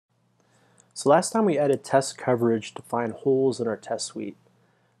So last time we added test coverage to find holes in our test suite.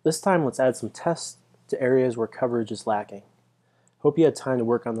 This time let's add some tests to areas where coverage is lacking. Hope you had time to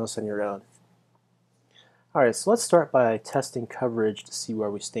work on this on your own. Alright, so let's start by testing coverage to see where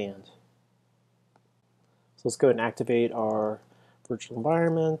we stand. So let's go ahead and activate our virtual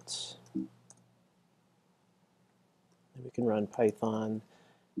environment. And we can run Python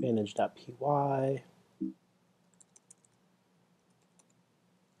manage.py.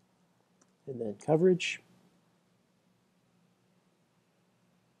 And then coverage.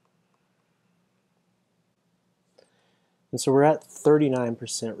 And so we're at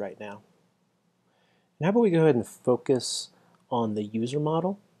 39% right now. And how about we go ahead and focus on the user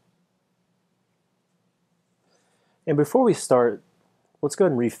model? And before we start, let's go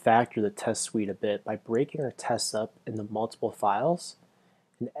ahead and refactor the test suite a bit by breaking our tests up into multiple files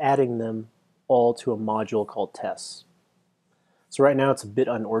and adding them all to a module called tests. So right now it's a bit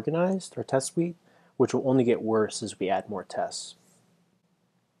unorganized, our test suite, which will only get worse as we add more tests.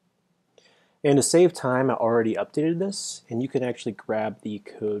 And to save time, I already updated this, and you can actually grab the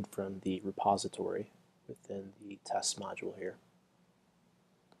code from the repository within the test module here.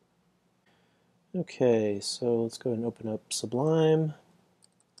 Okay, so let's go ahead and open up Sublime.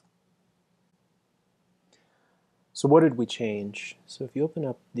 So what did we change? So if you open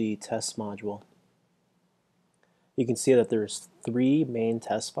up the test module, you can see that there's 3 main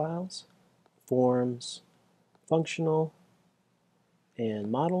test files: forms, functional, and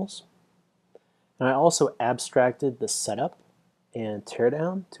models. And I also abstracted the setup and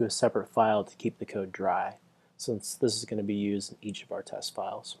teardown to a separate file to keep the code dry, since this is going to be used in each of our test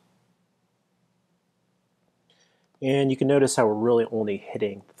files. And you can notice how we're really only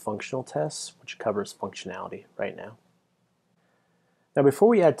hitting the functional tests, which covers functionality right now. Now before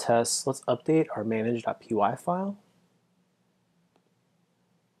we add tests, let's update our manage.py file.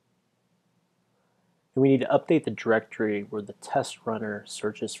 And we need to update the directory where the test runner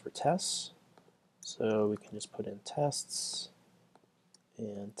searches for tests. So we can just put in tests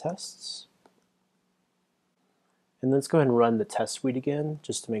and tests. And let's go ahead and run the test suite again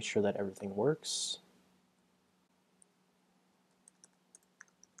just to make sure that everything works.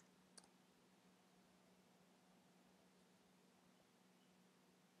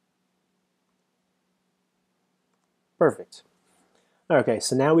 Perfect. Okay,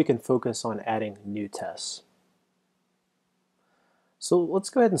 so now we can focus on adding new tests. So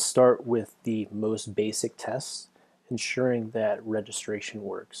let's go ahead and start with the most basic tests, ensuring that registration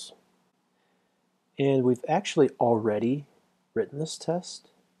works. And we've actually already written this test,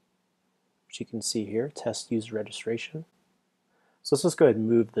 which you can see here, test user registration. So let's just go ahead and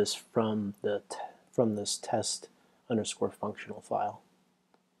move this from this test underscore functional file.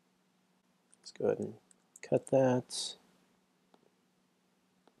 Let's go ahead and cut that,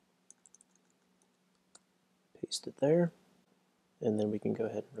 paste it there, and then we can go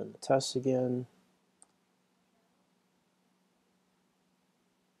ahead and run the tests again.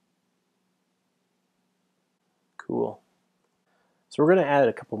 Cool. So we're going to add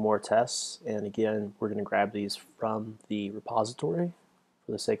a couple more tests, and again, we're going to grab these from the repository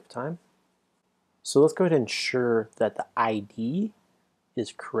for the sake of time. So let's go ahead and ensure that the ID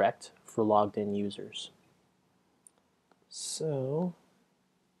is correct for logged in users. So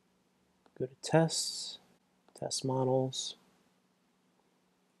go to tests, test models,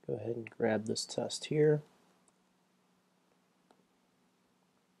 go ahead and grab this test here.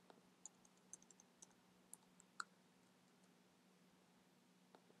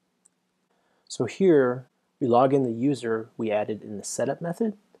 So here, we log in the user we added in the setup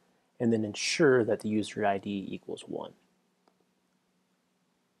method, and then ensure that the user ID equals 1.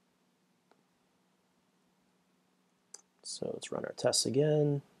 So let's run our tests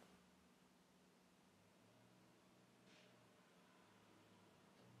again.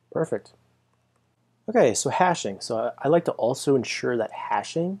 Perfect. Okay, so hashing. So I like to also ensure that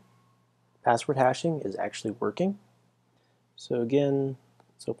password hashing is actually working. So again,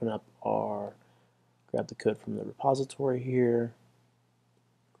 let's open up grab the code from the repository here,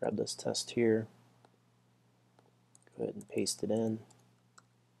 grab this test here, go ahead and paste it in.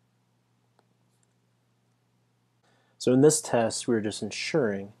 So in this test, we're just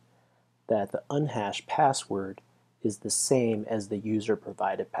ensuring that the unhashed password is the same as the user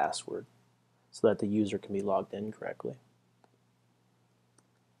provided password, so that the user can be logged in correctly.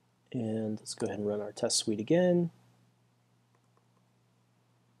 And let's go ahead and run our test suite again.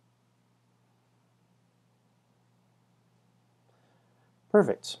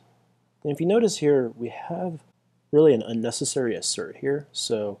 Perfect. And if you notice here, we have really an unnecessary assert here.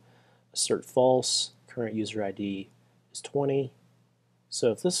 So assert false, current user ID is 20.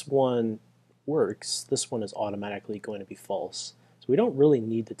 So if this one works, this one is automatically going to be false. So we don't really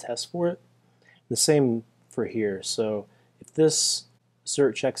need to test for it. The same for here. So if this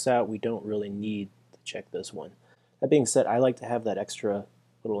assert checks out, we don't really need to check this one. That being said, I like to have that extra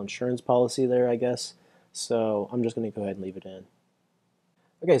little insurance policy there, I guess. So I'm just going to go ahead and leave it in.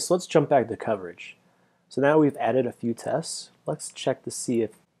 Okay, so let's jump back to coverage. So now we've added a few tests. Let's check to see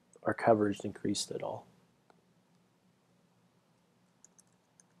if our coverage increased at all.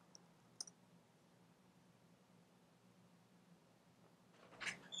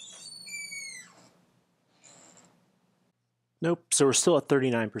 Nope, so we're still at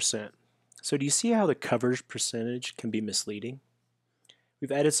 39%. So do you see how the coverage percentage can be misleading?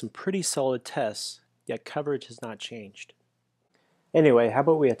 We've added some pretty solid tests, yet coverage has not changed. Anyway, how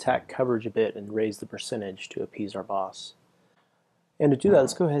about we attack coverage a bit and raise the percentage to appease our boss? And to do that,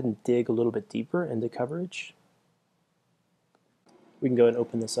 let's go ahead and dig a little bit deeper into coverage. We can go and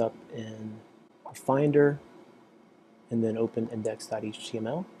open this up in our Finder, and then open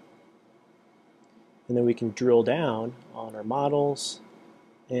index.html. And then we can drill down on our models,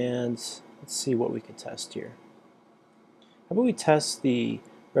 and let's see what we can test here. How about we test the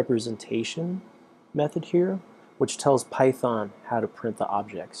representation method here, which tells Python how to print the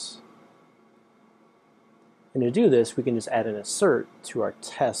objects. And to do this, we can just add an assert to our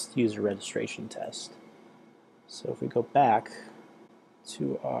test user registration test. So if we go back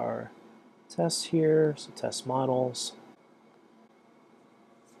to our test here, so test models,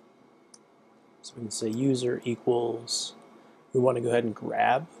 so we can say user equals, we want to go ahead and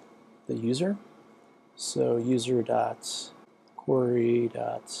grab the user. So user dot query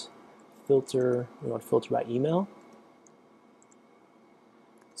dot filter, we want to filter by email.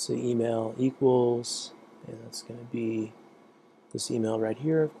 So email equals, and that's going to be this email right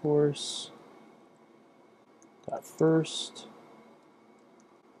here, of course, dot first.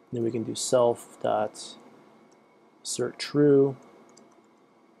 And then we can do self dot assert true.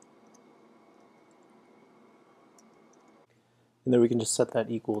 And then we can just set that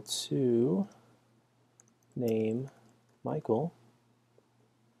equal to name Michael.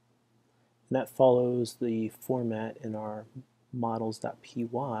 And that follows the format in our models.py,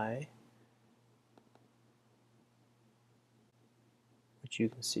 which you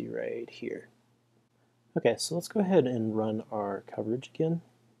can see right here. Okay, so let's go ahead and run our coverage again.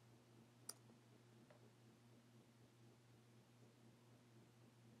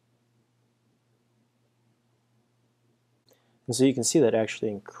 And so you can see that actually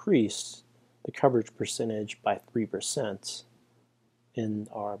increased the coverage percentage by 3% in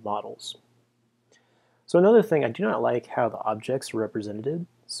our models. So another thing, I do not like how the objects are represented.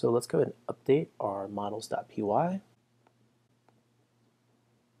 So let's go ahead and update our models.py. So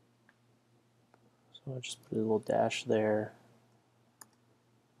I'll just put a little dash there,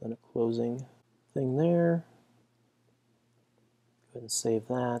 then a closing thing there. Go ahead and save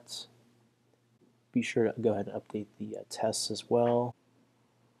that. Be sure to go ahead and update the tests as well.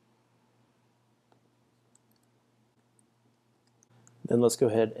 Then let's go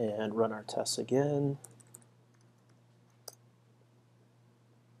ahead and run our tests again.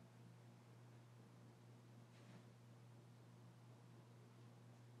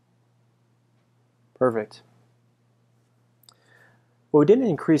 Perfect. Well, we didn't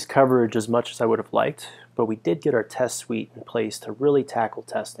increase coverage as much as I would have liked, but we did get our test suite in place to really tackle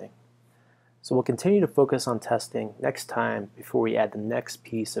testing. So we'll continue to focus on testing next time before we add the next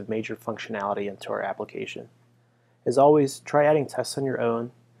piece of major functionality into our application. As always, try adding tests on your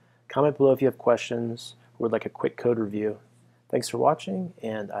own. Comment below if you have questions or would like a quick code review. Thanks for watching,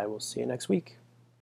 and I will see you next week.